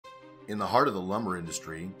In the heart of the lumber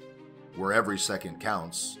industry, where every second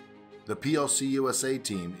counts, the PLC USA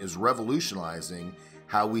team is revolutionizing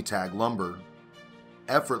how we tag lumber,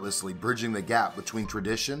 effortlessly bridging the gap between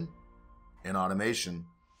tradition and automation.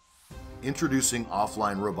 Introducing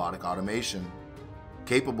offline robotic automation,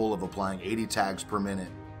 capable of applying 80 tags per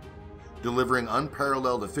minute, delivering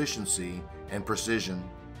unparalleled efficiency and precision.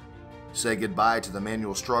 Say goodbye to the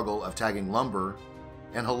manual struggle of tagging lumber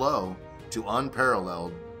and hello to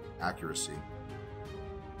unparalleled accuracy.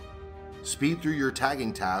 Speed through your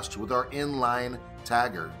tagging tasks with our inline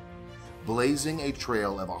tagger, blazing a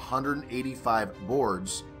trail of 185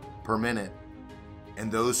 boards per minute.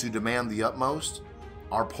 And those who demand the utmost,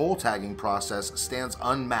 our pole tagging process stands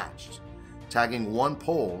unmatched, tagging 1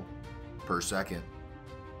 pole per second.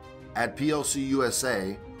 At PLC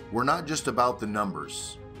USA, we're not just about the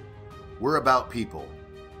numbers, we're about people.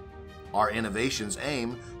 Our innovations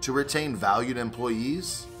aim to retain valued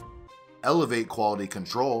employees, elevate quality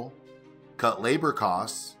control, cut labor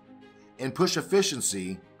costs, and push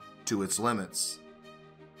efficiency to its limits.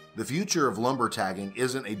 The future of lumber tagging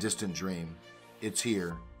isn't a distant dream. It's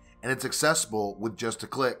here, and it's accessible with just a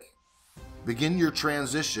click. Begin your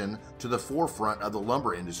transition to the forefront of the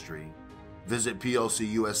lumber industry. Visit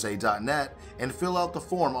plcusa.net and fill out the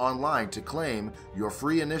form online to claim your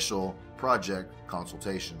free initial project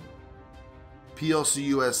consultation. PLC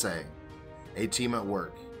USA, a team at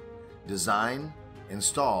work. Design,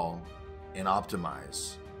 install, and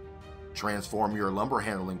optimize. Transform your lumber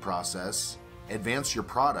handling process, advance your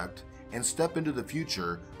product, and step into the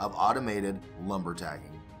future of automated lumber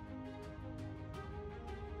tagging.